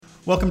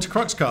Welcome to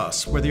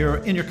Cruxcast. Whether you're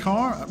in your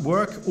car, at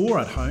work, or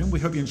at home,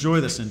 we hope you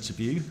enjoy this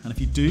interview. And if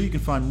you do, you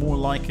can find more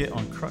like it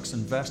on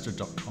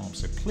cruxinvestor.com.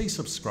 So please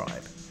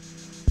subscribe.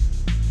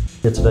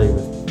 Here today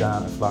with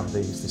Dan Flaherty,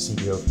 who's the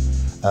CEO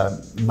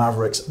of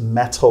Maverix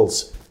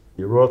Metals,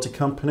 your royalty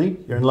company.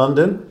 You're in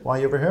London. Why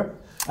are you over here?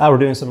 We're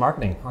doing some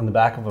marketing on the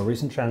back of a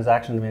recent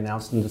transaction we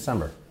announced in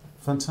December.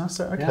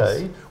 Fantastic.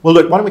 Okay. Yes. Well,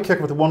 look, why don't we kick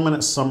off with a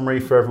 1-minute summary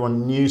for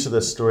everyone new to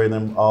this story, and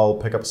then I'll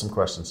pick up some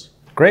questions.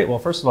 Great. Well,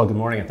 first of all, good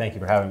morning, and thank you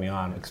for having me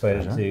on.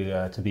 Excited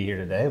to be here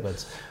today.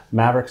 But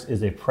Maverix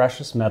is a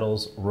precious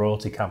metals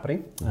royalty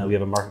company. We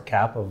have a market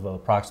cap of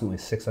approximately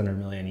 600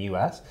 million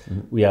US.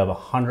 We have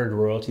 100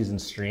 royalties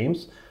and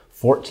streams,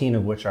 14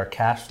 of which are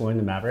cash flowing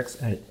to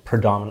Maverix, and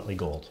predominantly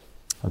gold.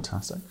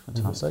 Fantastic.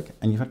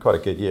 And you've had quite a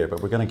good year,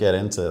 but we're going to get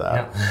into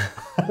that.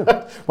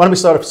 Yeah. Why don't we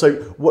start off? So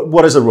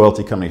what is a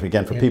royalty company?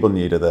 Again, for people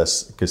new to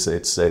this, because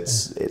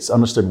it's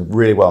understood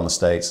really well in the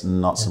States,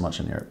 not so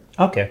much in Europe.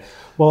 Okay.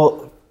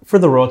 Well, for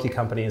the royalty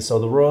companies, so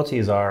the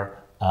royalties are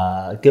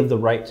give the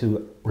right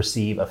to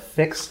receive a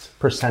fixed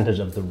percentage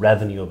of the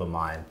revenue of a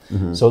mine.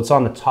 So it's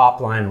on the top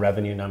line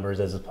revenue numbers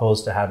as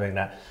opposed to having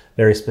that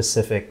very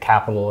specific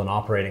capital and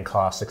operating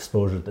cost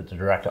exposure that the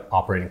direct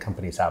operating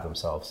companies have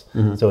themselves.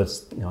 So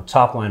it's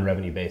top line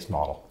revenue based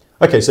model.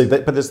 Okay, so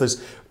but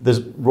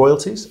there's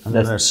royalties and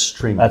then there's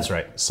streaming. That's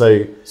right.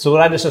 So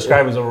what I just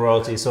described as a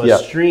royalty. So a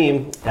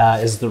stream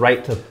is the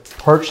right to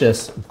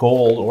purchase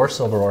gold or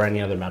silver or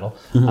any other metal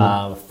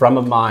from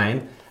a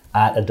mine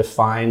at a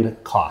defined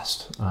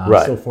cost.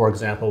 So for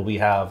example, we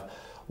have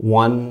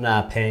one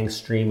paying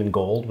stream in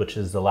gold, which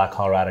is the La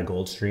Colorada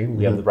gold stream.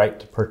 We have the right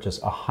to purchase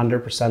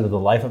 100% of the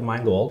life of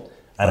mine gold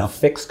at a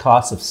fixed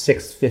cost of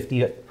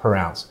 $6.50 per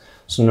ounce.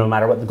 So no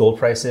matter what the gold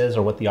price is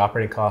or what the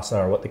operating costs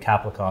are or what the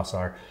capital costs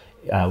are,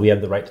 we have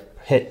the right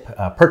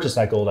to purchase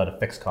that gold at a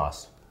fixed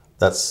cost.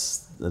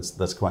 That's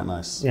quite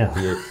nice. Yeah.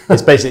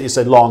 It's basically, it's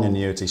a long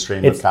annuity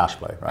stream of cash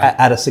flow, right?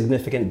 At a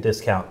significant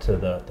discount to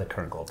the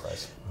current gold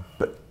price.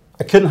 But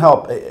I couldn't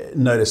help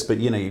notice, but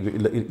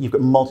you've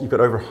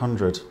got over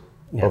 100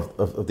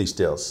 of these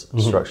deals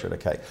structured.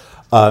 Okay,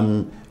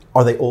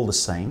 are they all the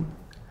same?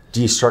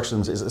 Do you structure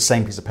them? Is it the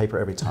same piece of paper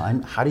every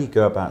time? How do you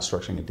go about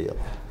structuring a deal?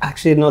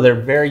 Actually, no, they're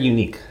very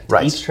unique.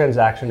 Right. Each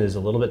transaction is a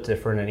little bit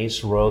different, and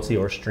each royalty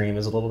or stream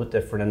is a little bit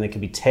different, and they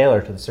can be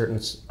tailored to the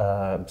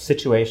certain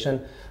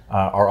situation,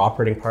 our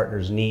operating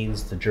partner's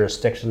needs, the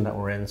jurisdiction that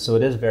we're in. So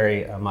it is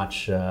very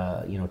much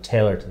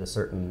tailored to the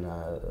certain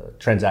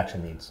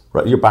transaction needs.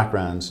 Right. Your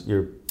background,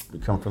 you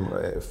come from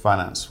the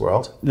finance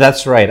world.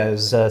 That's right. I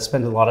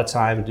spent a lot of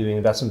time doing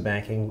investment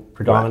banking,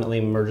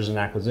 predominantly mergers and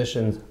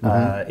acquisitions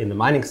in the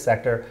mining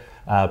sector,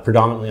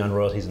 predominantly on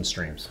royalties and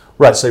streams.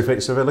 Right. So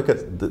if I look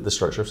at the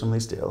structure of some of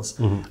these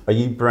deals, are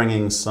you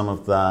bringing some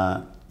of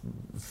that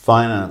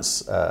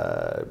finance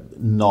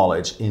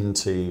knowledge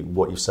into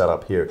what you've set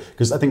up here?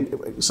 Because I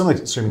think some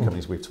of the streaming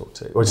companies we've talked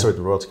to, the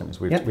royalty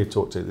companies we've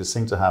talked to, they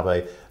seem to have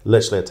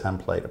literally a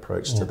template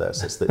approach to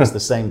this. It's the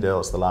same deal,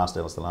 it's the last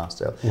deal, it's the last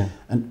deal.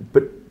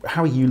 But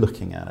how are you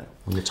looking at it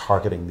when you're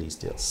targeting these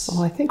deals?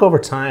 Well, I think over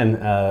time,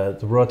 the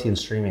royalty and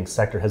streaming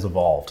sector has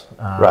evolved.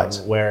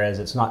 Whereas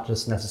it's not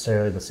just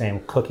necessarily the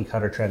same cookie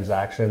cutter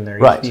transaction, they're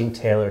each being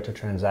tailored to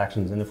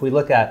transactions. And if we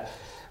look at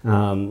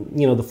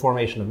the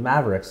formation of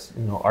Maverix,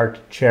 our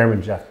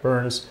chairman, Jeff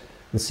Burns,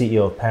 the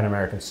CEO of Pan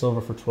American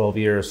Silver for 12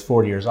 years,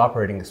 40 years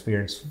operating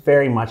experience,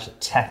 very much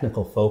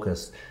technical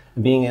focused.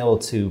 And being able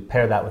to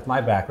pair that with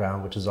my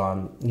background, which is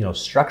on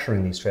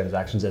structuring these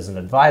transactions as an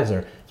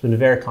advisor, it's been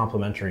very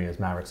complementary as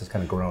Maverix has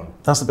kind of grown.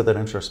 That's the bit that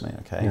interests me.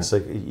 Okay, so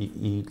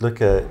you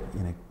look at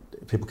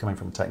people coming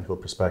from a technical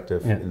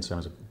perspective in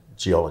terms of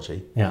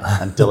geology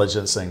and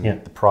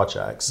diligencing the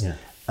projects, and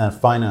a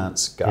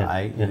finance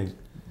guy.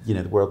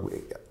 The world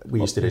we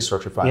used to do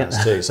structured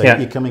finance too. So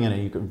you're coming in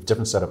and you've got a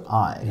different set of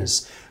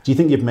eyes. Do you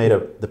think you've made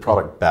the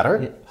product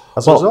better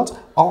as a result?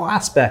 All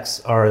aspects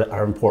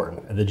are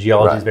important. The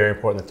geology is very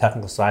important, the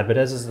technical side, but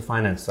as is the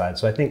finance side.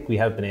 So I think we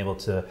have been able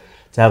to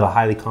have a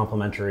highly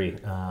complementary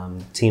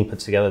team put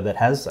together that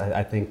has,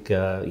 I think,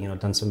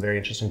 done some very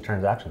interesting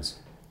transactions.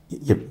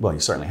 Well, you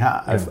certainly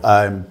have.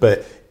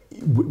 But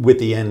with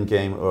the end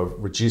game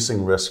of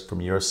reducing risk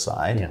from your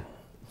side,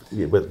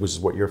 which is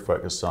what you're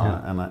focused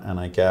on, and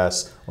I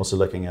guess also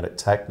looking at it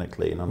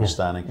technically and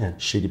understanding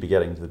should you be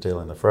getting to the deal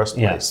in the first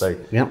place. So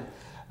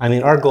I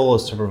mean, our goal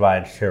is to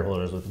provide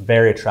shareholders with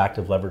very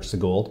attractive leverage to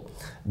gold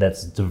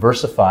that's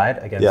diversified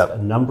against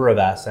a number of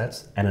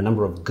assets and a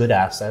number of good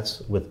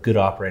assets with good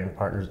operating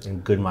partners in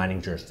good mining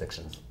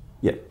jurisdictions.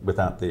 Yeah,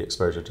 without the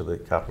exposure to the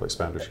capital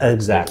expenditure,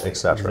 exactly,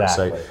 etc.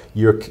 So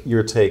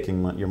you're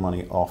taking your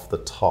money off the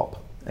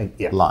top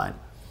line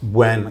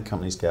when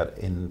companies get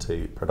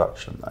into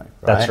production, though. Right?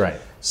 That's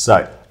right.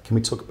 So can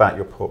we talk about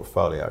your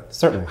portfolio?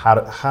 Certainly.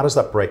 How does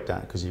that break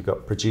down? Because you've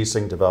got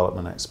producing,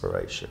 development,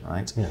 exploration,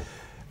 right? Yeah.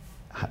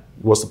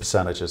 What's the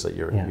percentages that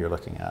you're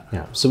looking at?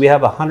 Yeah. So we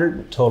have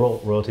 100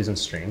 total royalties and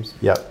streams.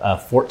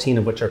 14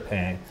 of which are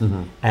paying.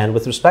 And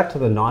with respect to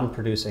the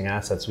non-producing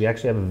assets, we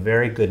actually have a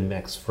very good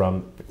mix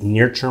from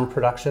near-term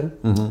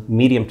production,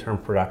 medium-term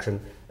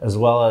production, as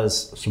well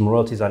as some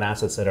royalties on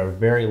assets that are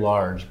very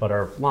large but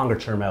are longer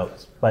term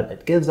out. But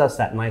it gives us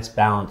that nice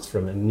balance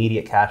from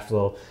immediate cash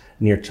flow,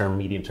 near term,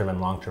 medium term,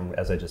 and long term,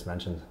 as I just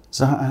mentioned.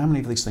 So how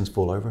many of these things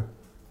fall over?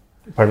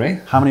 Pardon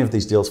me? How many of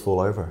these deals fall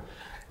over?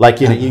 Like,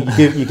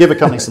 you give a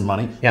company some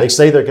money, they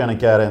say they're going to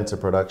get into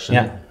production,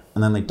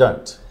 and then they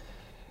don't.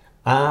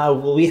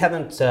 Well, we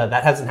haven't.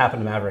 That hasn't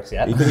happened to Maverix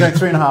yet. You've been going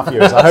 3.5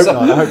 years. I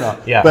hope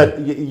not. Yeah. But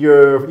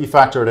you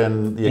factor it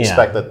in. You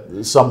expect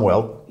that some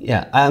will.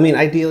 Yeah. I mean,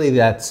 ideally,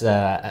 that's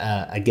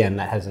again,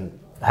 that hasn't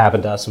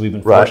happened to us. So we've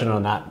been fortunate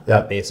on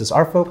that basis.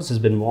 Our focus has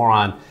been more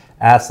on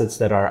assets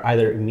that are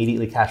either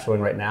immediately cash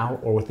flowing right now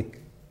or with a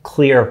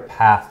clear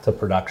path to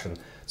production.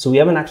 So we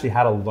haven't actually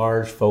had a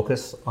large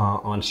focus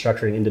on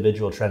structuring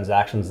individual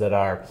transactions that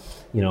are,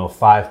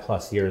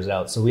 5+ years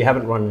out. So we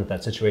haven't run into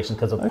that situation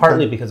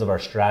partly because of our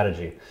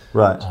strategy.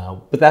 Right.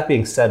 But that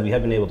being said, we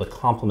have been able to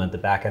complement the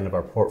back end of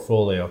our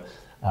portfolio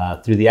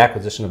through the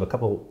acquisition of a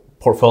couple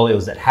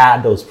portfolios that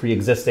had those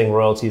pre-existing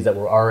royalties that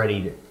were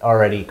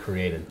already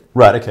created.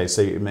 Right. Okay.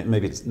 So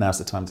maybe now's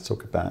the time to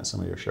talk about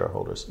some of your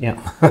shareholders.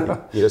 Yeah.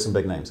 You have some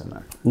big names in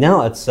there.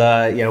 No, it's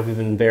we've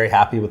been very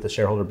happy with the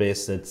shareholder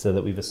base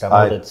that we've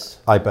assembled.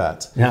 I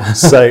bet. Yeah.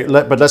 So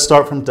but let's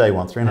start from day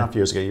one. 3.5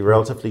 years ago, you're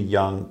relatively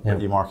young.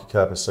 Your market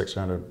cap is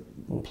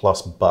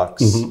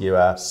 $600+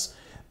 US.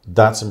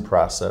 That's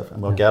impressive,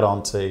 and we'll get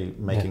on to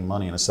making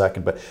money in a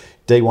second. But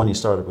day one, you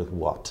started with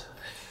what?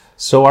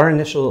 So our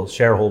initial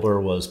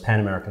shareholder was Pan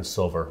American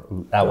Silver.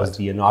 That was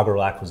the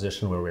inaugural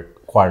acquisition where we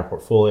acquired a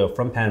portfolio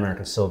from Pan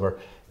American Silver.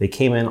 They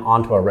came in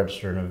onto our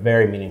register in a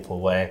very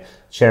meaningful way.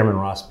 Chairman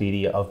Ross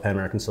Beatty of Pan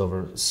American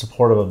Silver,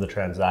 supportive of the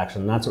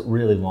transaction. And that's what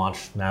really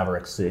launched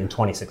Maverix in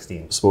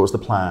 2016. So what was the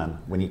plan?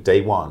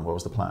 Day one, what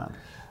was the plan?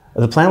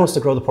 The plan was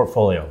to grow the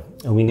portfolio.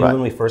 And we knew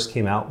when we first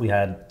came out, we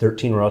had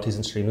 13 royalties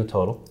and streams in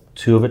total,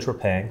 2 of which were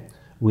paying.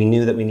 We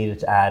knew that we needed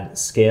to add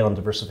scale and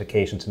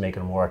diversification to make it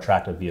a more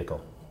attractive vehicle.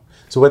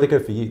 So where they go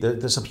for you,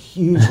 there's some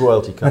huge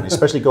royalty companies,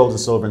 especially gold and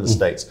silver in the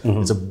States.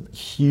 It's a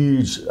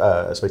huge,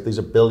 these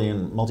are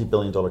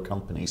multi-billion-dollar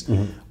companies.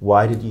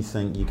 Why did you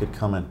think you could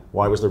come in?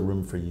 Why was there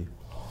room for you?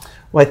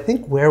 Well, I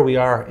think where we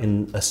are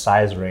in a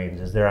size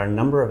range is there are a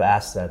number of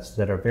assets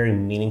that are very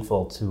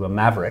meaningful to a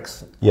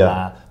Maverix,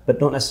 but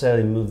don't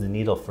necessarily move the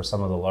needle for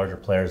some of the larger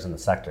players in the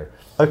sector.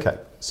 Okay,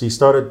 so you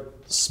started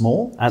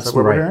small? That's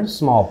right,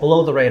 small,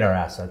 below the radar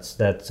assets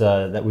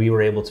that we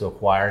were able to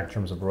acquire in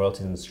terms of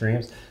royalties and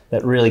streams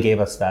that really gave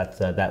us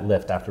that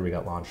lift after we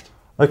got launched.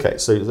 Okay,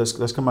 so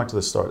let's come back to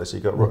the start. So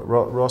you got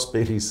Ross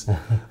Beatty's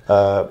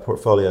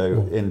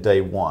portfolio in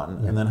day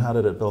one, and then how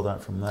did it build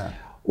out from there?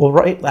 Well,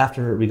 right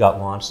after we got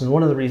launched, and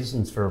one of the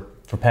reasons for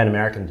Pan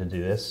American to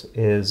do this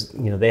is,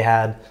 they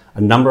had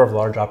a number of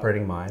large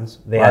operating mines.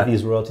 They had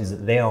these royalties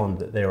that they owned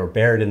that they were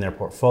buried in their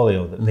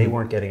portfolio that they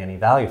weren't getting any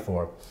value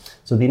for.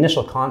 So the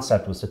initial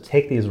concept was to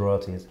take these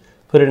royalties,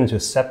 put it into a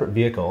separate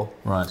vehicle,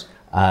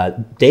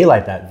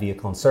 daylight that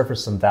vehicle, and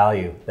surface some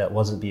value that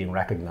wasn't being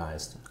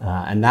recognized.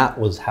 And that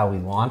was how we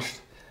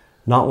launched.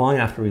 Not long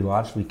after we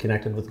launched, we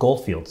connected with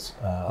Gold Fields,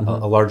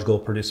 a large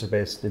gold producer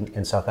based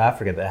in South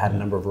Africa that had a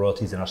number of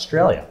royalties in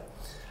Australia.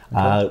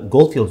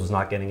 Gold Fields was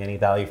not getting any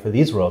value for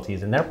these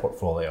royalties in their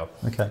portfolio.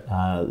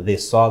 They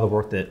saw the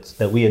work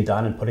that we had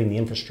done in putting the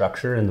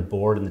infrastructure and the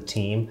board and the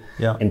team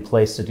in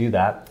place to do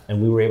that,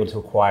 and we were able to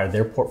acquire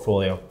their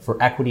portfolio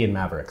for equity in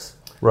Maverix.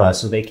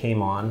 So they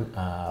came on,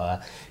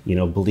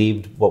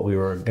 believed what we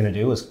were going to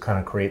do was kind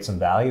of create some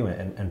value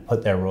and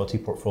put their royalty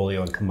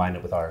portfolio and combine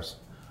it with ours.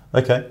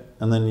 Okay,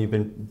 and then you've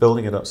been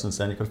building it up since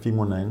then. You've got a few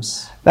more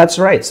names. That's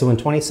right. So in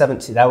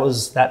 2017,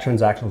 that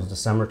transaction was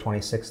December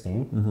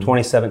 2016.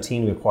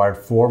 2017, we acquired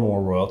 4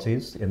 more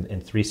royalties in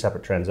 3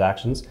 separate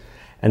transactions.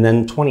 And then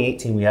in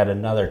 2018, we had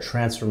another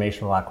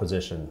transformational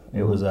acquisition.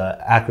 It was an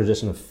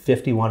acquisition of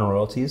 51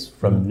 royalties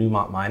from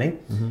Newmont Mining.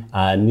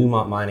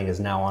 Newmont Mining is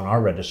now on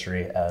our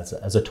registry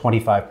as a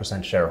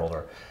 25%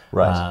 shareholder.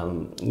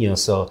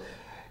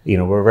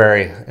 We're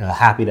very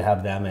happy to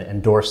have them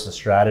endorse the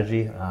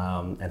strategy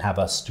and have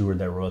us steward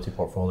their royalty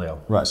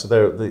portfolio. Right,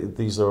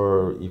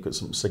 so you've got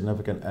some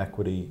significant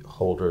equity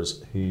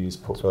holders whose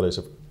portfolios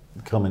have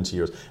come into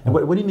yours. And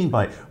what do you mean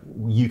by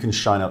you can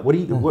shine out? What are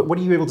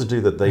you able to do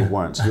that they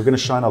weren't? So you're going to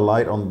shine a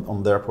light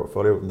on their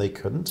portfolio and they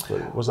couldn't?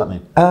 What does that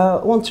mean?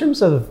 Well, in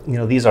terms of,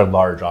 these are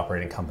large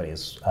operating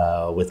companies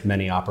with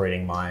many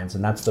operating mines,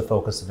 and that's the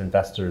focus of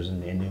investors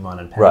in Newmont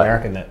and Pan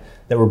American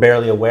that were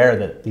barely aware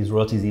that these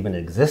royalties even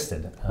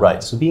existed.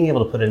 So being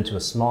able to put it into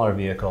a smaller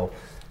vehicle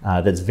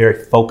that's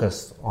very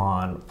focused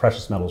on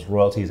precious metals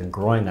royalties and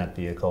growing that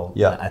vehicle,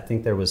 I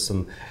think there was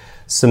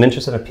some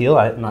interest and appeal.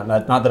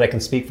 Not that I can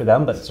speak for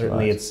them, but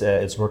certainly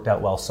it's worked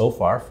out well so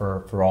far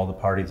for all the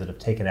parties that have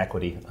taken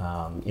equity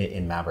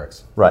in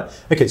Maverix. Right.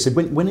 Okay. So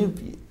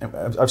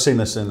I've seen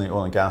this in the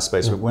oil and gas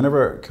space. But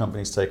whenever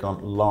companies take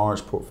on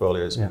large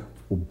portfolios or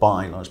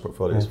buy large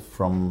portfolios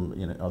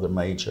from other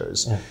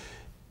majors,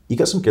 you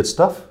get some good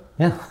stuff,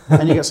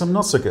 and you get some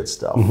not so good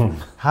stuff.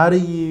 How do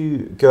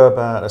you go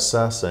about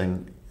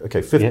assessing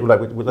okay, 50,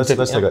 let's take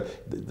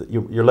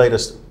your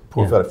latest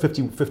portfolio,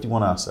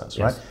 51 assets,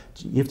 right?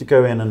 You have to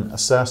go in and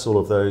assess all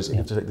of those. You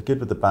have to take the good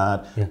with the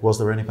bad. Was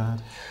there any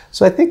bad?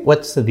 So I think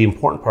what's the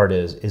important part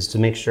is to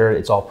make sure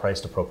it's all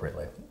priced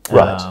appropriately.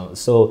 Right.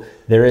 So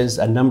there is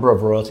a number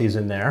of royalties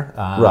in there.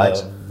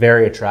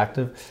 Very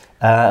attractive.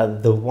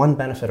 The one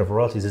benefit of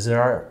royalties is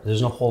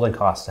there's no holding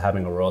cost to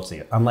having a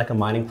royalty. Unlike a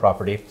mining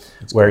property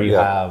where you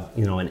have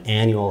an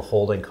annual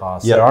holding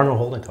cost, there are no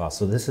holding costs.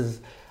 So this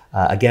is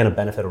again a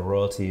benefit of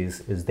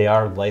royalties is they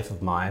are life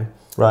of mine.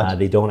 Right.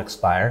 They don't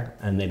expire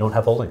and they don't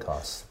have holding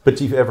costs. But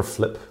do you ever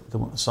flip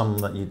some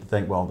that you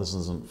think, well, this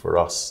isn't for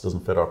us,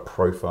 doesn't fit our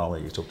profile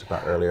that you talked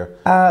about earlier?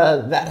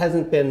 That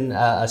hasn't been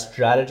a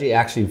strategy.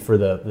 Actually, for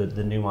the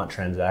Newmont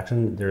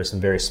transaction, there are some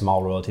very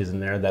small royalties in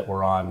there that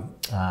were on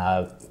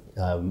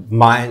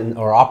mine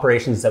or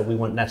operations that we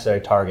wouldn't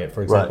necessarily target.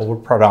 For example, we're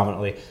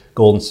predominantly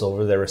gold and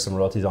silver. There were some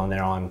royalties on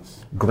there on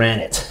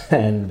granite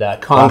and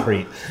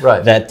concrete.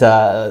 But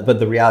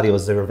the reality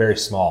was they were very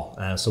small.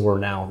 So we're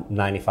now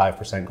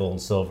 95% gold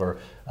and silver,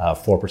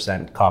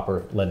 4%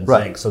 copper, lead, and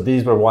zinc. So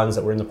these were ones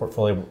that were in the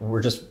portfolio.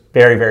 Were just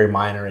very, very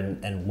minor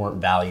and weren't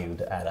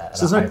valued at a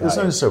high value.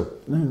 There's no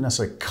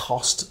necessary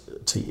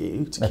cost to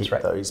you to keep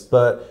those,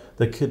 but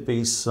there could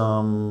be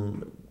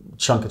some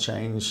chunk of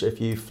change if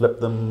you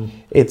flip them.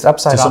 It's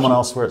upside to someone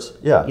else where it's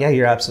yeah,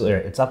 you're absolutely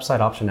right. It's upside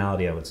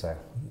optionality, I would say.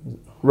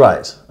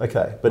 Right.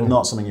 Okay. But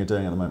not something you're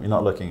doing at the moment. You're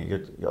not looking. You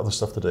got other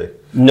stuff to do.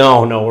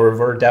 No.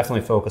 We're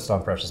definitely focused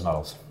on precious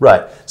metals.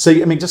 Right. So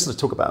I mean, just to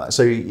talk about that.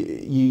 So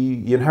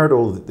you inherit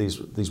all of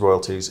these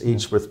royalties,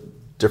 each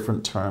with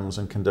different terms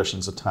and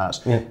conditions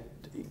attached. Yeah.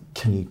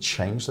 Can you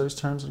change those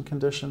terms and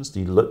conditions?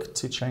 Do you look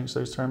to change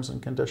those terms and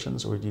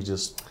conditions, or do you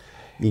just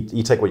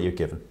you take what you're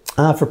given?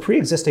 For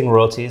pre-existing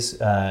royalties,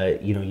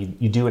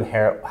 you do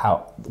inherit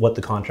what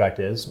the contract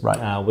is.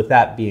 Right. With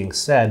that being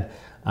said,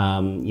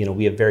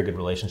 we have very good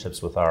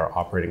relationships with our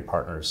operating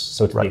partners.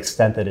 So to the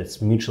extent that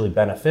it's mutually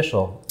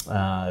beneficial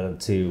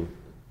to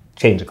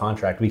change a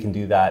contract, we can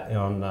do that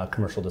on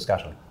commercial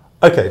discussion.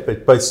 Okay,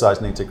 but both sides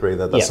need to agree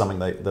that that's something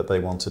that they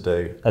want to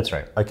do. That's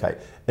right. Okay,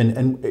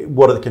 and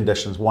what are the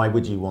conditions? Why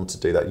would you want to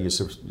do that? You're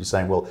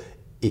saying, well,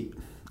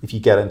 if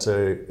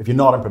you're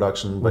not in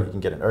production, but you can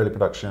get in early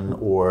production,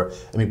 or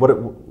I mean, what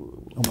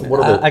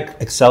are the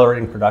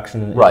accelerating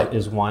production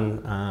is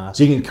one.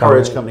 So you can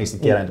encourage companies to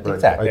get into production.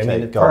 Exactly. Okay, I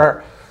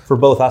mean, for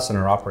both us and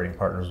our operating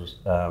partners,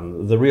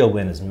 the real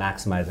win is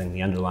maximizing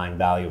the underlying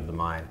value of the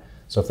mine.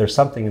 So if there's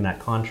something in that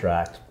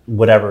contract,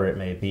 whatever it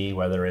may be,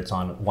 whether it's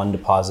on one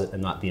deposit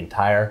and not the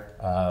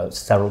entire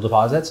several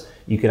deposits,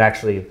 you can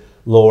actually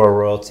lower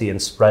royalty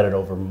and spread it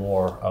over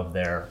more of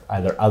their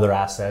either other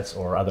assets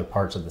or other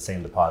parts of the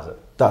same deposit.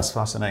 That's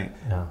fascinating.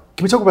 Yeah.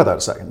 Can we talk about that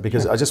a second?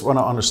 Because I just want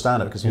to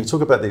understand it, because when you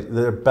talk about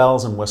there are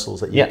bells and whistles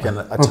that you can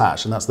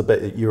attach, and that's the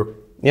bit that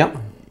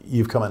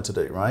you've come in to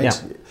do, right? Yeah.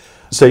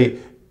 So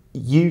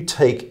you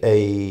take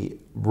a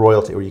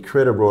royalty, or you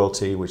create a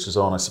royalty which is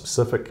on a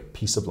specific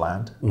piece of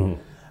land.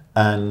 Mm-hmm.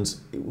 And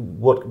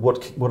what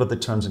are the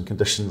terms and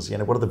conditions?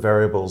 What are the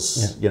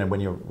variables? When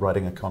you're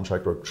writing a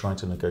contract or trying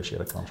to negotiate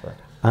a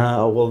contract.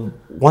 Well,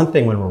 one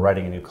thing when we're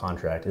writing a new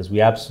contract is we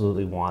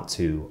absolutely want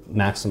to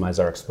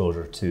maximize our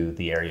exposure to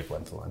the area of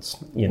influence.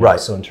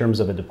 So in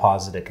terms of a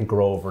deposit, it can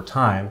grow over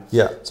time.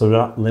 Yeah. So we're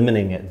not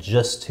limiting it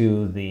just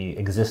to the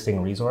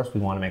existing resource.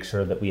 We want to make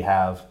sure that we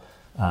have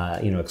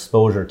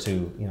exposure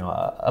to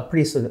a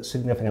pretty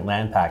significant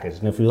land package.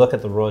 And if we look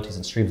at the royalties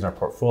and streams in our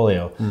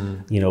portfolio,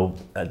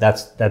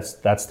 that's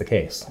the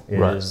case.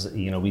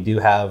 We do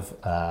have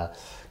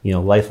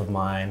life of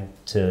mine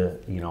to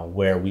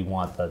where we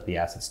want the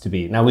assets to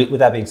be. Now, with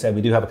that being said,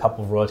 we do have a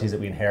couple of royalties that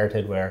we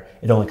inherited where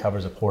it only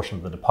covers a portion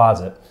of the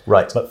deposit.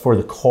 Right. But for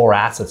the core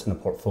assets in the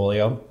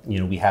portfolio,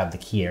 we have the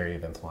key area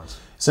of influence.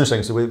 It's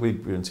interesting. So we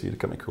interviewed a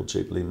company called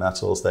Jubilee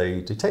Metals.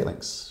 They do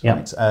tailings,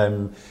 right?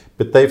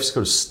 But they've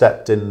sort of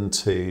stepped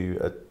into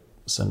a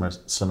similar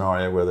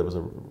scenario where there was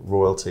a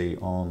royalty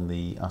on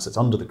the assets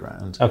under the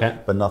ground,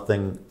 but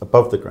nothing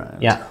above the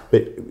ground. Yeah.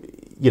 But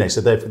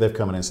so they've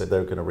come in and said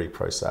they're going to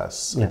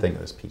reprocess. I think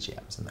there's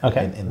PGMs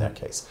in their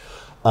case,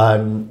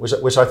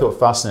 which I thought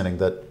fascinating.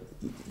 That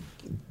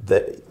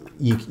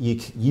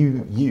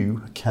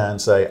you can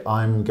say,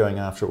 I'm going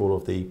after all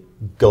of the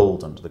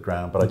gold under the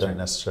ground, but I don't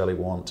necessarily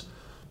want.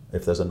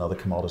 If there's another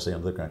commodity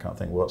under the ground, I can't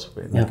think what,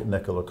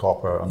 nickel or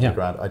copper under the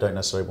ground, I don't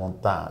necessarily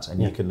want that,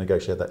 and you can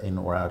negotiate that in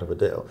or out of a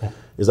deal. Yeah.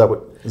 Is that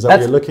what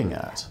you're looking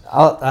at?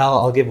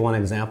 I'll give one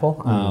example.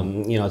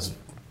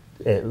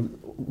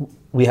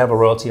 We have a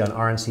royalty on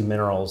RNC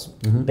Minerals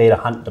Beta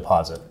Hunt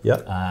deposit.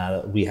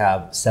 Yeah. We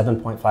have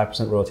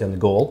 7.5% royalty on the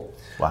gold.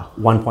 Wow.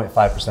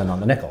 1.5%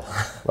 on the nickel.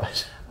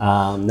 Right.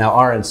 Now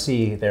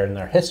RNC, they're in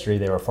their history,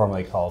 they were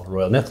formerly called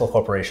Royal Nickel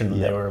Corporation.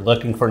 They were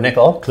looking for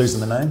nickel. Clues in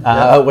the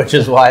name. Which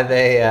is why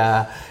they,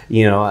 I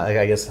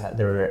guess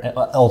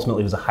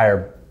ultimately was a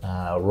higher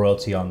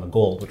royalty on the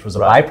gold, which was a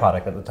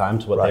byproduct at the time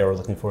to what they were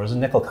looking for as a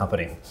nickel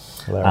company.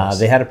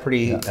 They had a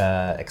pretty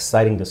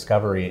exciting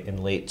discovery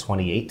in late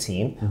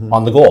 2018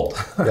 on the gold.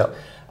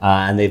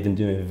 and they've been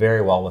doing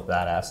very well with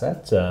that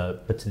asset.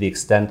 But to the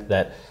extent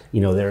that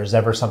there's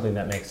ever something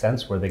that makes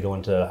sense where they go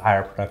into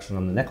higher production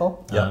on the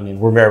nickel. Yeah. I mean,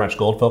 we're very much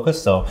gold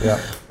focused, so.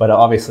 Yeah. But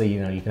obviously,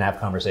 you can have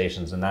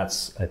conversations, and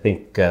that's, I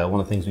think, one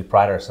of the things we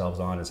pride ourselves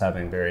on is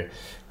having very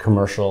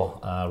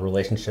commercial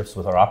relationships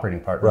with our operating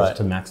partners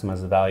to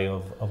maximize the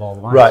value of all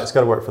the mines. Right, it's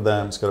got to work for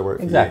them. It's got to work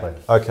for exactly.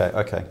 you.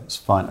 Okay, it's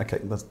fine. Okay,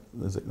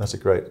 that's a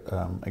great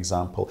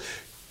example.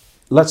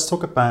 Let's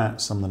talk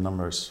about some of the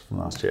numbers from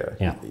last year.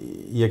 Yeah.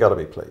 You got to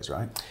be pleased,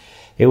 right?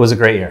 It was a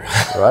great year.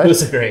 Right? It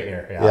was a great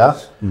year. Yeah. Yeah?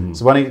 Mm-hmm.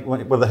 So what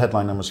are the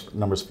headline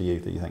numbers for you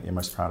that you think you're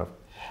most proud of?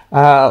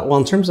 Well,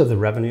 in terms of the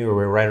revenue,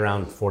 we're right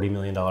around $40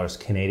 million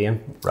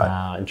Canadian.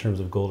 Right. In terms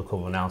of gold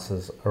equivalent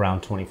ounces,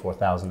 around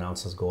 24,000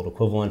 ounces gold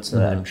equivalent,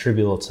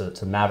 attributable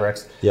to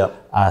Maverix.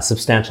 Yep.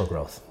 Substantial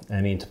growth.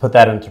 I mean, to put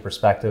that into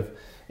perspective,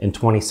 in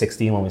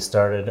 2016 when we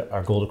started,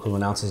 our gold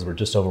equivalent ounces were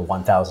just over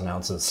 1,000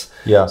 ounces.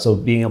 Yeah. So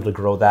being able to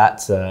grow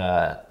that,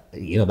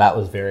 that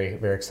was very,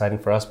 very exciting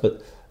for us.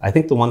 But I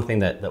think the one thing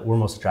that we're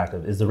most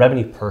attractive is the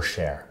revenue per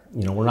share.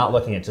 We're not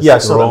looking at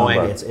just growing.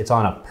 It's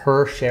on a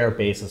per share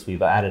basis.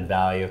 We've added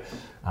value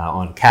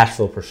on cash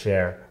flow per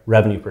share,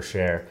 revenue per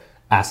share,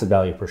 asset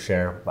value per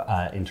share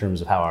in terms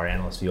of how our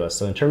analysts view us.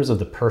 So in terms of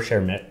the per share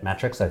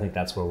metrics, I think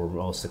that's where we're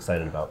most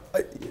excited about.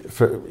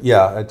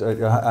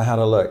 I had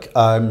a look.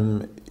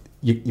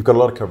 You've got a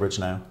lot of coverage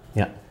now.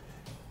 Yeah.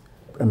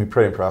 I mean,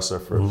 pretty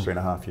impressive for a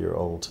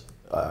 3.5-year-old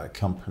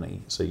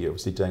company. So you're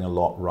obviously doing a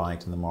lot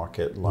right in the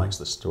market, likes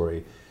the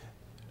story.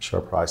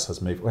 Share price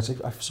has moved.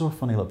 I saw a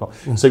funny little bump.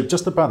 So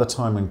just about the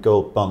time when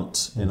gold bumped,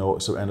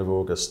 so end of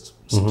August,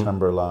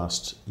 September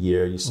last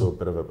year, you saw a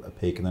bit of a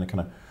peak, and then it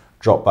kind of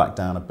dropped back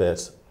down a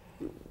bit.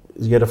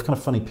 You had a kind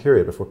of funny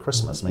period before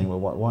Christmas. I mean,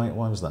 why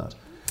was that?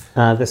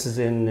 This is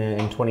in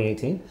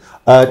 2018?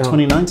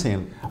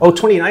 2019. Oh,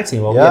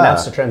 2019. Well, we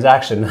announced a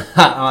transaction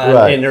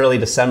in early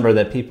December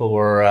that people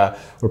were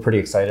pretty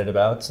excited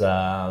about.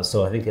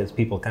 So I think as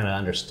people kind of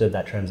understood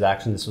that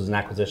transaction, this was an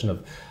acquisition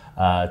of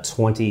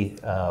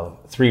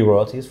 23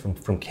 royalties from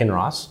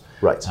Kinross.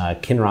 Right.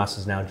 Kinross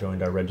has now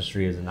joined our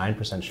registry as a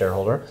 9%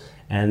 shareholder,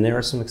 and there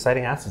are some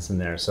exciting assets in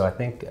there. So I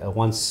think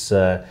once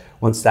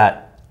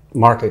that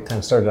market kind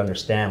of started to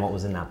understand what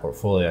was in that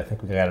portfolio, I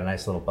think we got a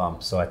nice little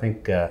bump. So I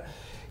think that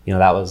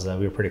was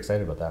we were pretty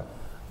excited about that.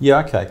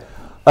 Yeah. Okay.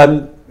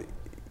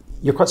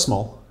 You're quite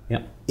small.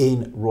 Yeah.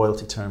 In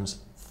royalty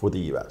terms for the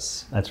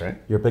US. That's right.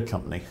 You're a big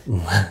company,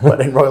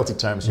 but in royalty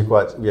terms,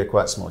 you're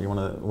quite small. You're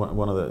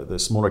one of the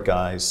smaller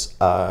guys.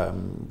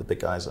 The big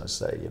guys, I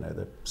say,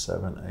 they're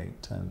 7,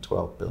 8, 10,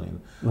 12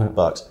 billion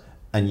bucks,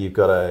 and you've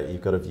got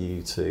a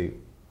view to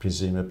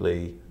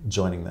presumably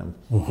joining them,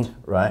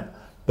 right?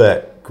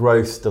 But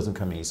growth doesn't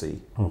come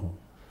easy.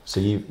 So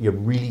you're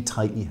really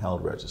tightly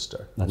held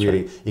register. That's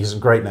really, right. you have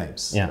some great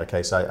names. Yeah.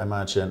 Okay, so I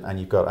imagine, and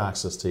you've got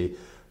access to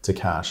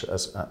cash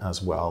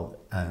as well,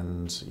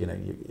 and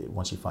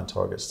once you find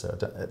targets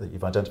that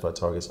you've identified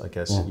targets, I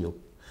guess you'll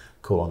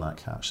call on that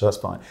cash. So that's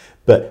fine.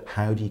 But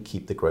how do you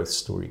keep the growth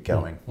story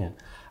going? Yeah.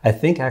 I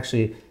think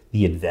actually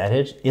the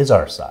advantage is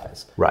our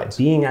size. Right.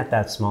 Being at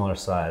that smaller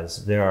size,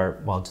 just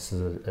as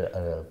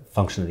a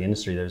function of the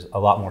industry, there's a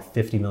lot more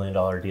 $50 million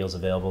deals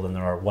available than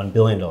there are $1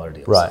 billion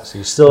deals. Right. So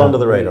you're still under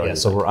the radar. Yeah.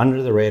 So we're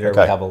under the radar.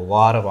 Okay. We have a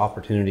lot of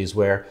opportunities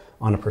where,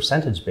 on a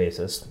percentage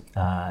basis,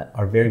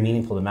 are very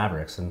meaningful to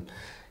Maverix. And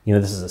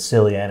this is a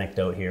silly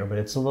anecdote here, but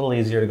it's a little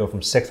easier to go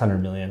from 600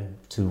 million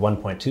to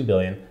 1.2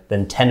 billion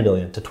than 10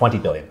 billion to 20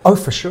 billion. Oh,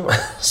 for sure.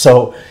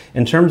 So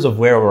in terms of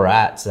where we're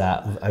at,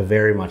 I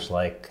very much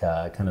like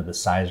kind of the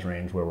size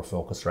range where we're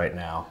focused right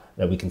now,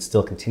 that we can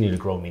still continue to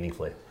grow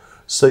meaningfully.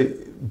 So,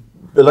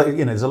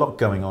 there's a lot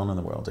going on in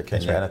the world, okay?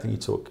 That's right. And I think you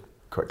talk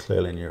quite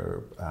clearly in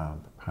your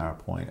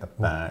PowerPoint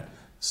about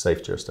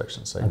safe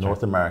jurisdictions. So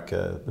North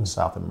America,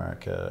 South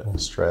America,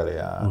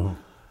 Australia,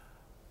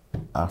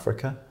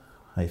 Africa.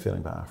 How are you feeling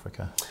about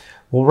Africa?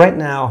 Well, right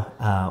now,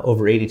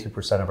 over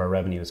 82% of our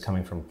revenue is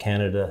coming from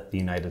Canada, the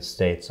United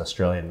States,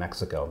 Australia, and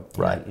Mexico.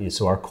 Right.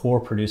 So our core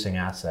producing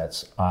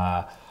assets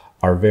are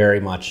very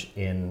much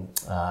in,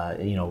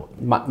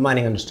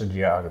 mining understood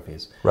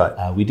geographies.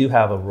 Right. We do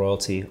have a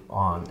royalty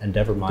on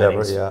Endeavour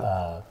Mining's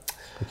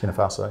Burkina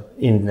Faso.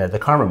 in the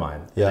Karma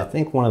mine. Yeah. And I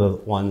think one of the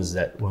ones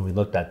that when we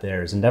looked at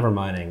there is Endeavour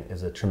Mining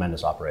is a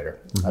tremendous operator.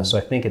 So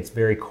I think it's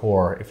very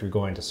core if you're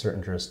going to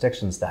certain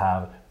jurisdictions to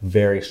have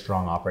very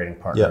strong operating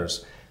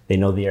partners. Yeah. They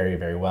know the area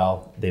very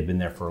well. They've been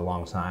there for a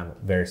long time,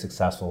 very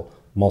successful,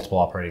 multiple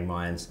operating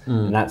mines.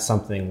 And that's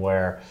something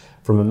where,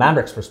 from a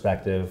Maverix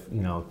perspective,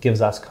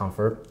 gives us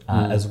comfort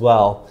as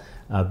well.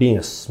 Being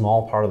a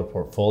small part of the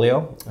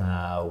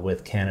portfolio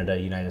with Canada,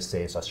 United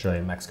States, Australia,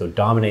 and Mexico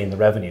dominating the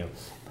revenue,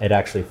 it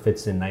actually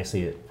fits in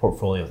nicely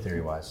portfolio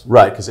theory-wise.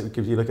 Right, because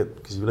if you look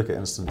at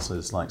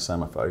instances like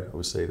Semafo,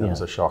 obviously that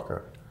was a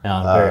shocker,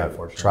 very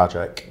unfortunate,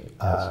 tragic.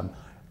 Yes.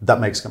 That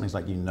makes companies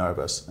like you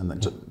nervous, and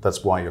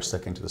that's why you're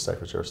sticking to the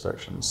safer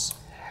jurisdictions.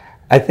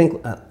 I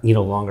think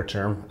longer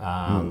term,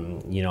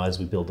 as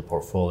we build the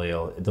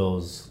portfolio,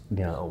 those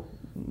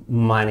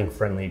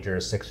mining-friendly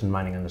jurisdiction,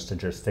 mining-understood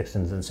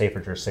jurisdictions, and safer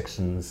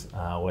jurisdictions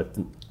with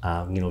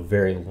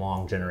very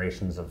long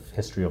generations of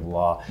history of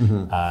law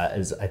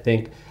is, I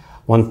think,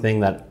 one thing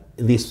that,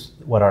 at least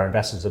what our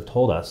investors have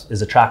told us,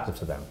 is attractive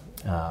to them.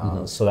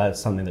 So that's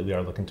something that we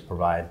are looking to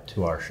provide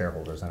to our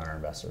shareholders and our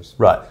investors.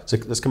 Right. So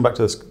let's come back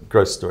to this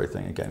growth story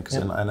thing again, because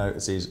I know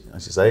it's easy,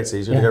 as you say, it's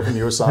easier to go from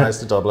your size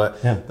to double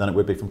it than it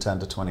would be from 10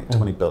 to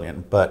 20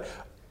 billion. But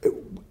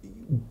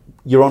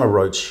you're on a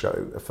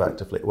roadshow,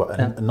 effectively. What,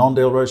 a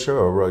non-deal roadshow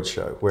or a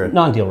roadshow?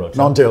 Non-deal roadshow.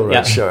 Non-deal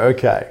roadshow,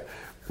 okay.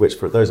 Which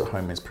for those at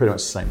home means pretty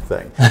much the same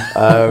thing.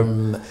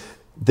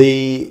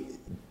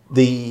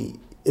 The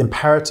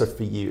imperative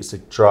for you is to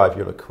drive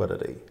your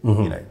liquidity.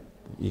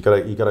 You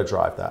got to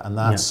drive that, and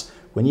that's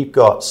when you've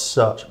got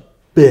such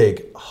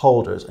big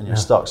holders in your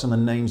stocks, and the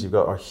names you've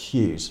got are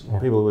huge.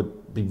 People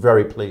would be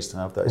very pleased to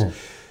have those.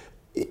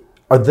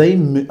 Are they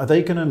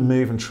going to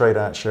move and trade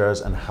out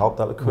shares and help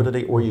that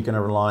liquidity, or are you going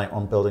to rely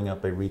on building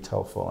up a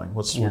retail following?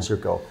 What's your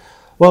goal?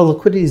 Well,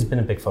 liquidity has been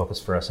a big focus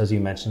for us. As you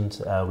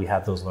mentioned, we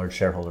have those large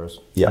shareholders.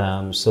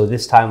 So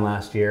this time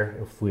last year,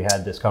 if we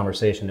had this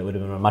conversation, it would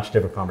have been a much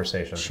different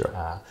conversation.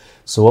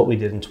 So what we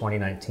did in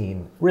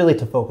 2019, really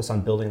to focus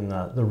on building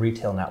the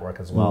retail network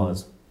as well,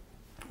 is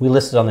we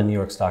listed on the New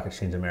York Stock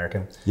Exchange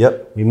American.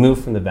 We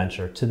moved from the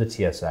venture to the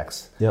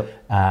TSX.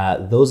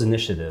 Those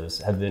initiatives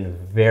have been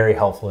very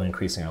helpful in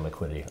increasing our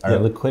liquidity. Our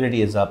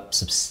liquidity is up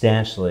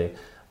substantially,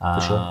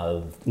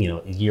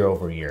 year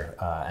over year.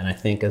 And I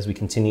think as we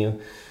continue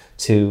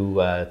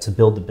to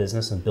build the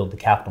business and build the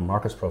capital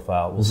markets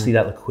profile, we'll see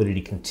that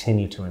liquidity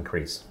continue to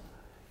increase.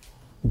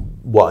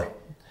 Why?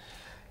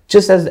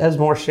 Just as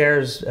more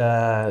shares,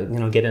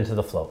 get into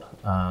the float.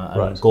 I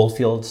mean,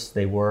 Goldfields,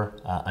 they were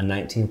a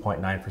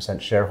 19.9%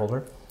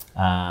 shareholder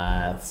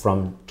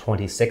from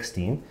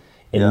 2016.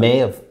 In May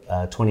of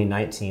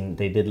 2019,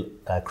 they did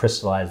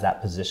crystallize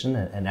that position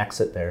and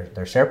exit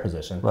their share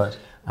position.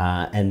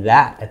 And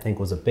that, I think,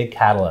 was a big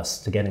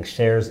catalyst to getting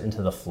shares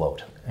into the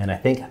float. And I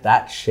think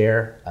that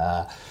shares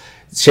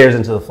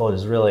into the float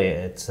is really,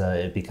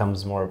 it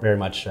becomes very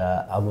much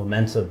a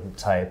momentum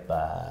type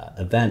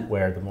event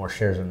where the more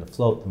shares are in the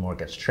float, the more it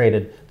gets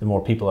traded, the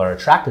more people are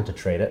attracted to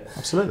trade it.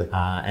 Absolutely.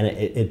 And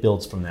it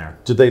builds from there.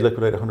 Did they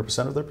liquidate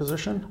 100% of their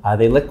position?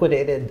 They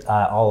liquidated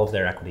all of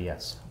their equity,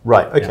 yes.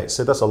 Right, okay,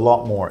 so that's a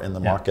lot more in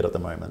the market at the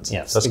moment.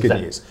 Yes, that's good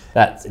news.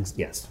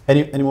 Yes.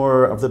 Any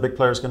more of the big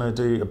players going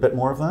to do a bit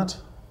more of that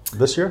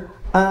this year?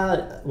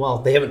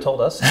 Well, they haven't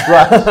told us.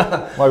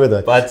 Why would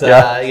they? But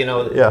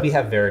we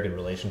have very good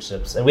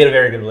relationships, and we had a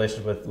very good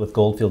relationship with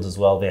Goldfields as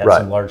well. They had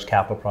some large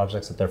capital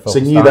projects that they're focused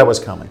on. So you knew that was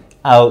coming.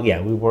 Oh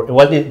yeah, we were.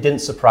 It didn't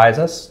surprise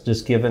us,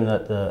 just given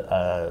that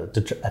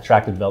the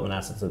attractive development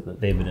assets that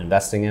they've been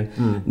investing in.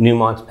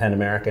 Newmont, Pan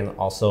American,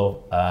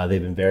 also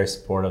they've been very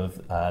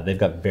supportive. They've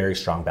got very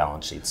strong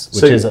balance sheets,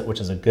 which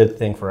is a good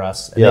thing for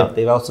us. And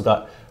they've also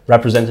got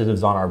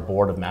representatives on our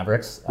board of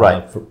Maverix,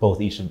 for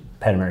both each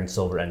Pan American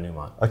Silver and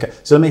Newmont. Okay,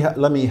 so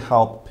let me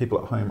help people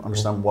at home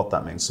understand what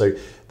that means. So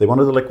they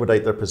wanted to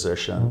liquidate their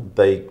position.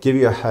 They give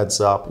you a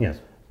heads up.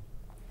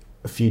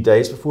 A few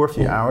days before, a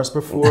few hours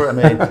before. I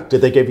mean, did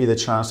they give you the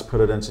chance to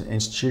put it into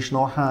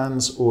institutional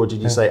hands, or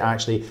did you say,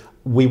 actually,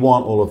 we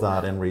want all of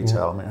that in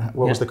retail? I mean,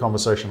 what was the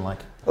conversation like?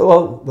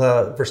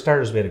 Well, for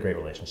starters, we had a great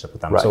relationship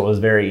with them, so it was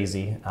very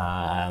easy.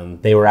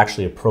 They were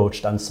actually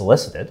approached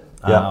unsolicited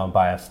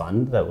by a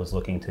fund that was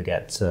looking to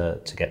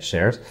get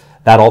shares.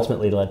 That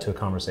ultimately led to a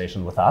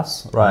conversation with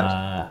us.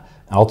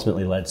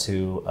 Ultimately led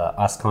to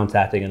us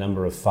contacting a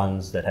number of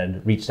funds that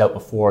had reached out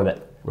before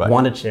that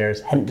wanted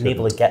shares, hadn't been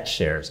able to get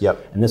shares.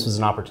 And this was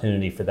an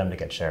opportunity for them to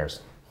get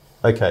shares.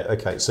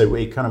 Okay. So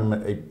we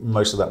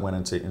most of that went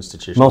into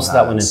institutional hands. Most of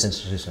that went into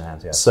institutional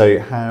hands, yes. So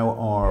how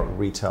are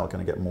retail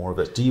going to get more of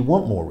it? Do you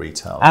want more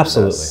retail?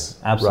 Absolutely.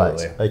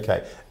 Right.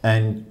 Okay.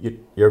 And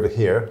you're over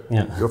here.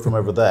 You're from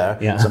over there.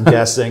 So I'm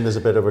guessing there's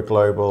a bit of a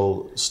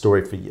global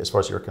story for you as far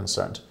as you're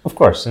concerned. Of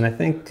course. And I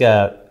think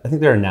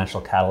there are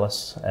natural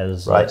catalysts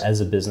as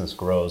a business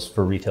grows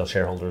for retail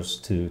shareholders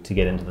to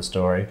get into the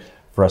story,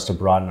 for us to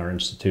broaden our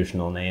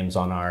institutional names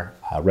on our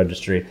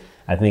registry.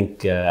 I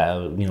think,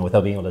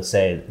 without being able to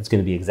say it's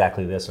going to be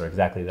exactly this or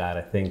exactly that,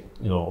 I think,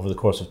 over the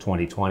course of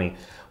 2020,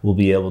 we'll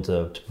be able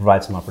to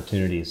provide some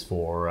opportunities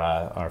for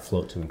our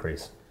float to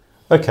increase.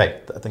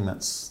 Okay, I think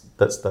that's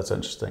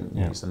interesting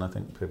news, and I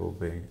think people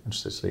will be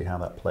interested to see how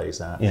that plays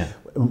out.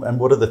 And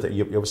what are the things,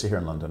 you're obviously here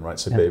in London, right?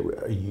 So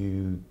are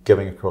you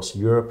going across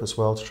Europe as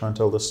well to try and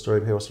tell this story?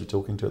 Who else are you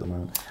talking to at the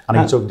moment? And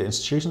are you talking to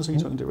institutions or are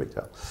you talking to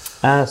retail?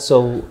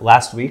 So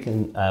last week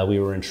we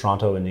were in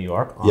Toronto and New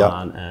York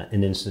on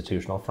an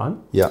institutional front.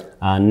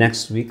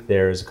 Next week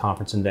there's a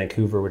conference in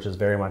Vancouver which is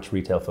very much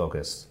retail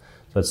focused.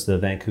 So it's the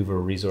Vancouver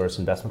Resource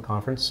Investment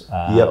Conference.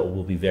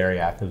 We'll be very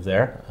active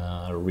there,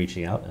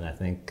 reaching out, and I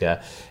think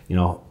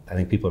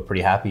people are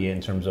pretty happy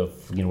in terms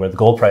of where the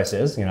gold price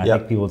is. I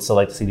think people would still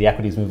like to see the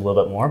equities move a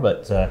little bit more,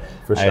 but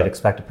I'd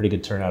expect a pretty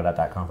good turnout at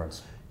that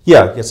conference.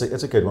 Yeah, it's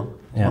a good one.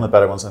 One of the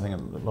better ones. I think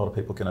a lot of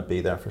people are going to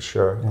be there for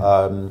sure.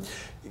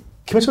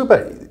 Can we talk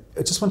about?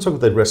 I just want to talk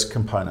about the risk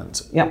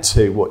component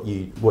to what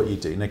you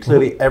do. Now,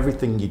 clearly,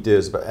 everything you do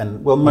is about,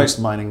 and most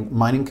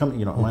mining company,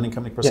 you're not a mining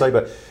company per se,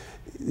 but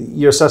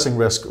you're assessing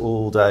risk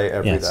all day,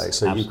 every day. So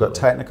absolutely. You've got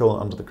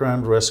technical under the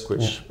ground risk,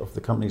 which of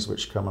the companies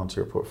which come onto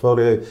your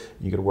portfolio.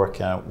 You got to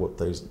work out what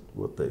the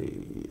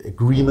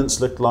agreements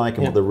look like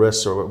and what the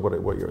risks or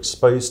what you're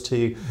exposed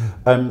to.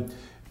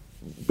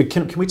 But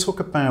can we talk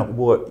about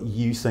what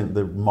you think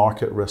the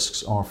market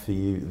risks are for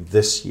you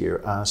this year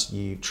as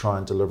you try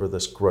and deliver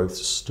this growth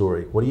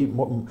story?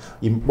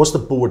 What's the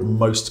board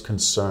most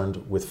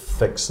concerned with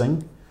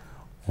fixing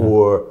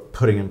or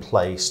putting in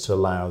place to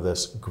allow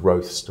this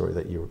growth story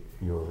that you're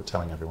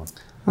telling everyone?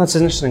 That's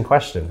an interesting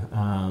question.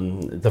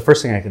 The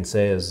first thing I can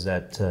say is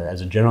that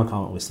as a general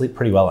comment, we sleep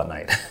pretty well at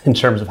night in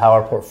terms of how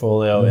our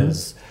portfolio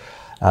is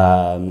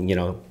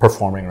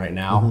performing right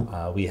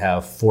now. We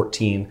have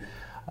 14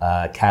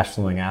 cash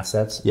flowing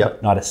assets.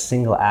 Not a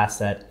single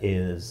asset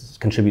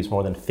contributes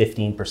more than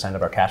 15%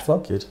 of our cash flow.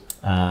 Good.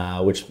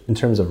 Which in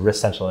terms of risk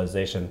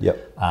centralization,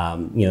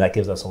 that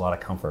gives us a lot of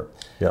comfort.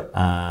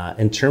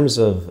 In terms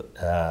of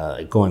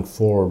going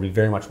forward, we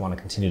very much want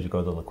to continue to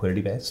grow the liquidity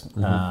base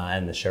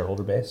and the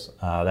shareholder base.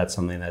 That's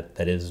something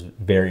that is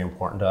very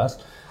important to us.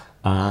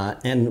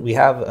 And we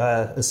have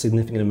a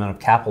significant amount of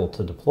capital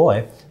to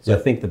deploy. So I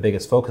think the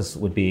biggest focus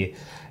would be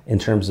in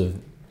terms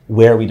of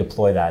where we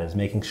deploy that is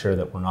making sure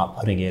that we're not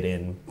putting it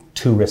in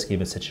too risky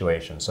of a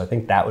situation. So I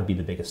think that would be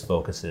the biggest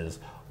focus is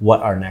what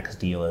our next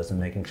deal is and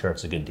making sure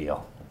it's a good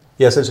deal.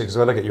 Yeah, essentially, because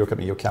when I look at your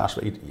company, your cash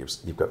flow,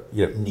 you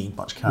don't need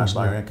much cash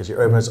flow because your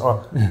overheads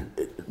are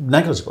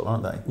negligible,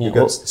 aren't they? You've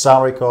got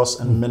salary costs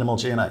and minimal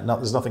G&A.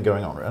 There's nothing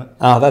going on, really.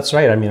 That's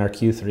right. I mean, our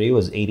Q3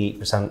 was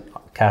 88%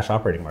 cash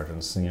operating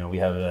margins. We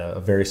have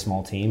a very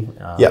small team,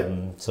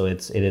 so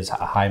it is a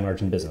high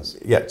margin business.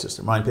 Yeah, just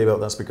to remind people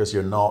that's because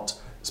you're not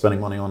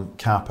spending money on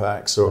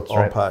CapEx or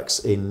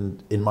OpEx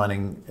in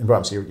mining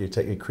environments.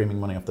 So you're creaming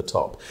money off the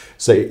top.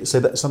 So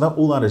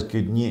all that is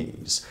good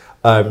news.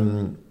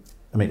 I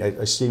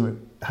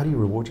assume, how do you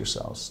reward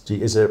yourselves?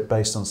 Is it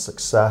based on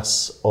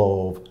success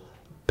of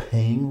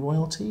paying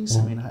royalties?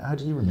 I mean, how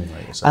do you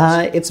remunerate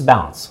yourselves? It's a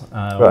balance.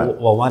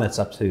 Well, one, it's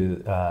up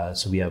to,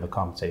 so we have a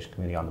compensation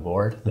committee on the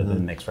board that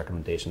then makes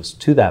recommendations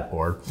to that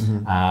board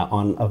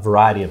on a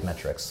variety of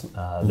metrics.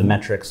 The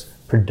metrics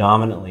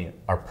predominantly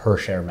are per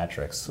share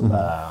metrics,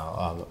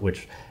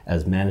 which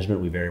as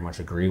management we very much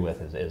agree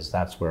with is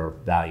that's where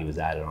value is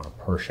added on a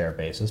per share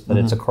basis, but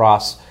it's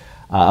across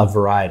a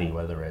variety,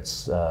 whether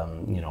it's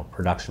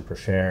production per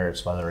share,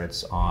 it's whether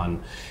it's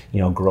on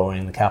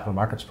growing the capital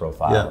markets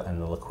profile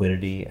and the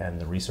liquidity and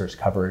the research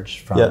coverage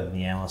from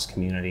the analyst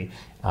community,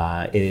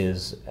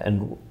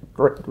 and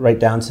right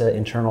down to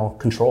internal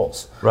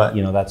controls.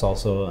 That's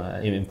also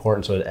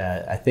important. So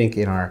I think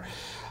in our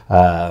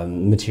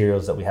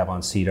materials that we have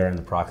on CEDAR and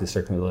the proxy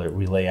circular,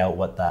 we lay out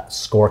what that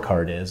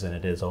scorecard is, and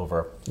it is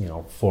over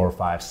 4 or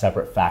 5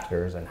 separate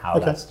factors and how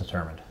that's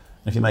determined.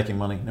 If you're making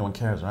money, no one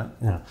cares, right?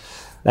 Yeah.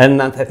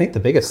 And I think the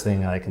biggest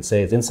thing I can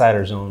say is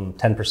insiders own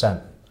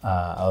 10%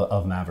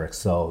 of Maverix.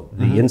 So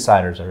the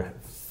insiders are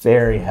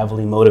very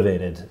heavily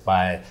motivated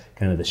by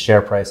kind of the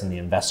share price and the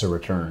investor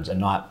returns and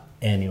not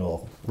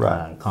annual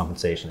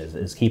compensation.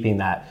 Is keeping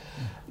that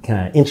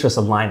kind of interest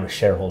aligned with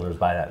shareholders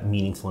by that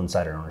meaningful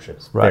insider ownership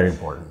is very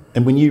important.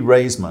 And when you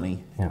raise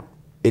money,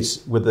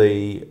 it's with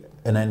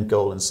an end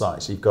goal in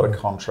sight. So you've got a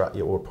contract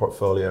or a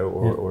portfolio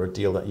or a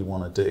deal that you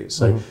want to do.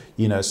 So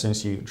as soon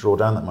as you draw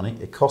down that money,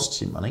 it costs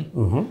you money,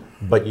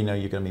 but you're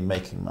going to be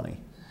making money.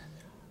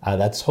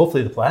 That's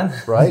hopefully the plan,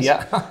 right?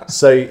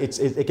 So it's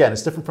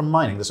different from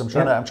mining. I'm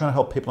trying to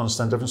help people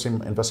understand the difference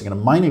between investing in a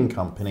mining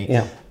company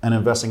and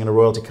investing in a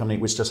royalty company,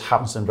 which just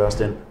happens to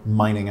invest in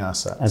mining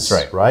assets. That's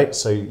right. Right.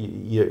 So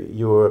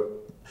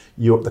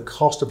the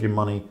cost of your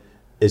money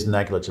is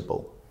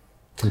negligible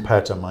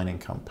compared to a mining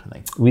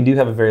company. We do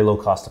have a very low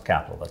cost of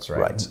capital. That's right.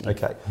 Right.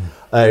 Okay.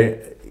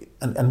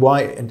 And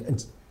why?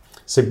 And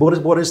so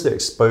what is the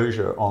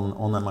exposure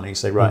on that money? You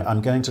say, right,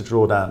 I'm going to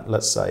draw down.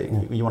 Let's say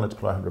you want to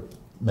deploy $100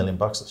 million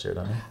this year,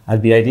 don't you?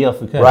 That'd be ideal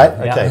if we could. Right.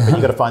 Okay. But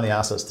you got to find the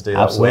assets to do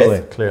that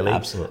with. Clearly.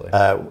 Absolutely.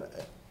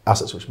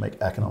 Assets which make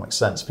economic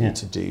sense for you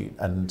to do,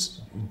 and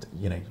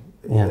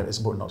it's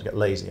important not to get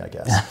lazy, I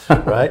guess.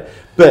 Right.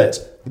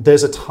 But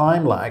there's a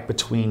time lag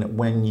between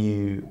when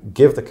you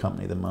give the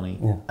company the money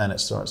and it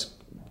starts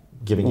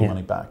giving you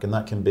money back, and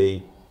that can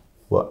be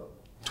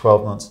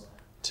 12 months,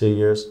 2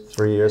 years,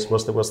 3 years.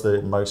 What's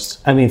the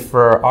most? I mean,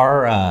 for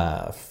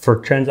our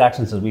for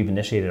transactions that we've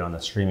initiated on the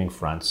streaming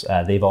fronts,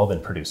 they've all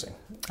been producing.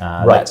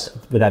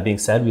 With that being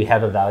said, we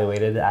have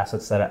evaluated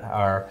assets that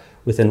are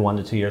within 1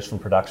 to 2 years from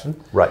production.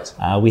 Right.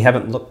 We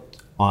haven't looked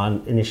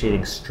on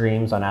initiating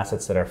streams on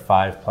assets that are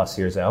 5+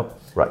 years out.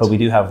 Right. But we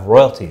do have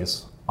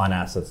royalties on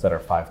assets that are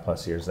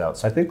 5+ years out.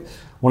 So I think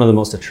one of the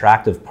most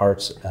attractive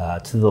parts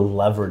to the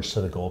leverage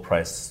to the gold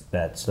price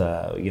that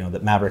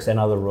that Maverix and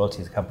other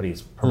royalties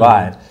companies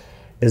provide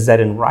is that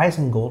in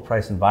rising gold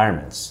price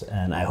environments,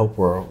 and I hope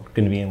we're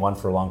going to be in one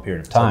for a long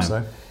period of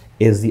time,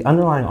 is the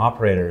underlying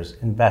operators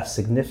invest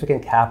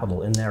significant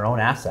capital in their own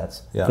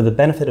assets for the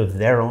benefit of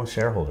their own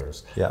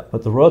shareholders.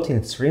 But the royalty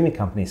and streaming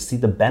companies see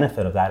the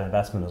benefit of that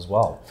investment as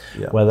well,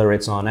 whether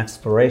it's on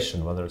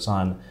exploration, whether it's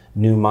on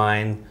new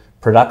mine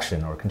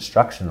production or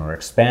construction or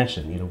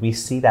expansion. You know, we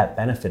see that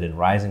benefit in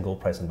rising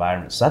gold price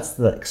environments. So that's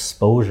the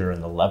exposure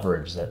and the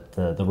leverage that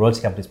the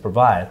royalty companies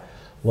provide,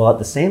 while at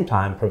the same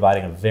time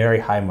providing a very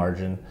high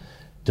margin,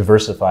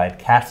 diversified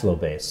cash flow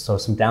base. So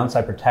some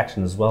downside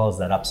protection as well as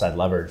that upside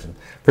leverage. And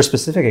for a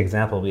specific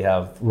example, we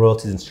have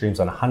royalties and streams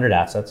on 100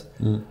 assets.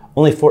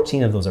 Only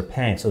 14 of those are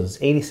paying. So there's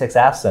 86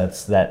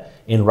 assets that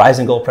in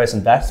rising gold price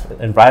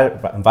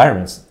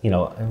environments, you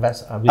know,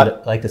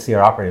 we'd like to see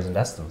our operators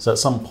invest in. So at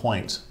some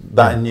point,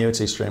 that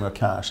annuity stream of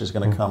cash is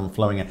going to come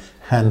flowing in.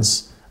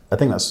 Hence, I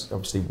think that's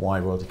obviously why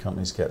royalty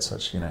companies get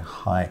such, you know,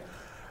 high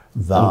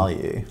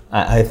value.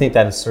 I think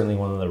that is certainly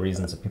one of the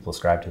reasons that people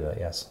ascribe to that.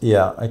 Yes.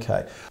 Yeah.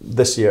 Okay.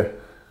 This year,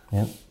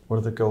 what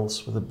are the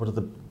goals? What are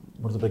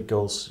the big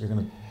goals you're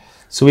going to?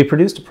 So we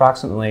produced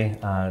approximately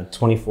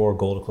 24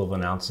 gold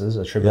equivalent ounces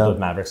attributable to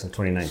Maverix in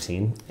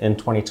 2019. In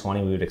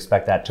 2020, we would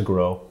expect that to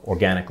grow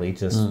organically,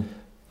 just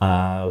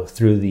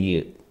through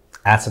the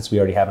assets we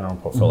already have in our own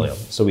portfolio.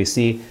 So we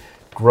see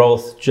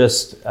growth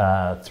just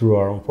through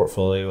our own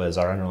portfolio as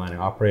our underlying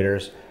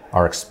operators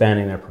are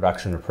expanding their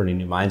production or putting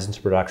new mines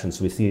into production.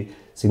 So we see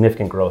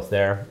significant growth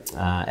there.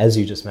 As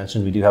you just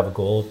mentioned, we do have a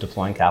goal of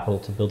deploying capital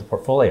to build a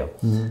portfolio.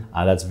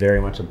 That's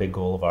very much a big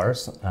goal of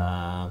ours,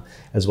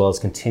 as well as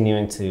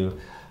continuing to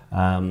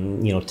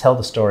you know, tell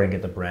the story and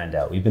get the brand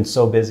out. We've been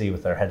so busy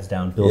with our heads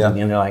down building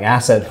the underlying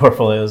asset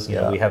portfolios. You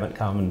know, we haven't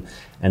come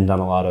and done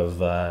a lot of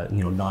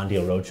you know,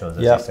 non-deal roadshows,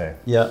 as you say.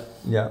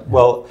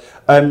 Well,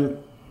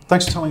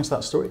 thanks for telling us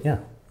that story.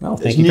 No,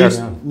 thank you for having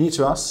me on. New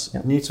to us,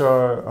 new to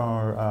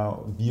our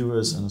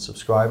viewers and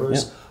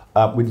subscribers.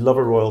 We'd love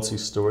a royalty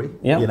story.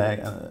 You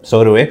know,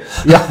 so do we.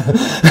 You've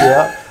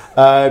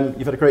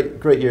had a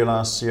great year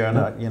last year,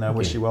 and you know,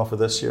 wish you well for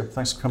this year.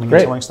 Thanks for coming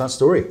and telling us that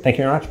story. Thank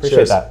you very much.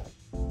 Appreciate that.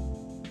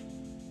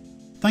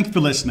 Thank you for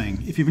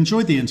listening. If you've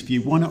enjoyed the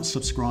interview, why not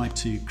subscribe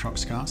to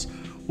Cruxcast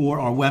or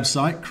our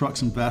website,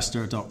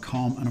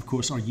 cruxinvestor.com, and of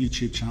course our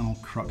YouTube channel,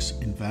 Crux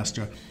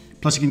Investor.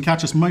 Plus, you can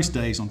catch us most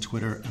days on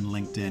Twitter and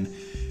LinkedIn.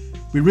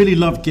 We really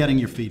love getting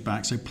your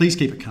feedback, so please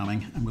keep it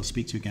coming, and we'll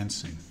speak to you again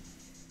soon.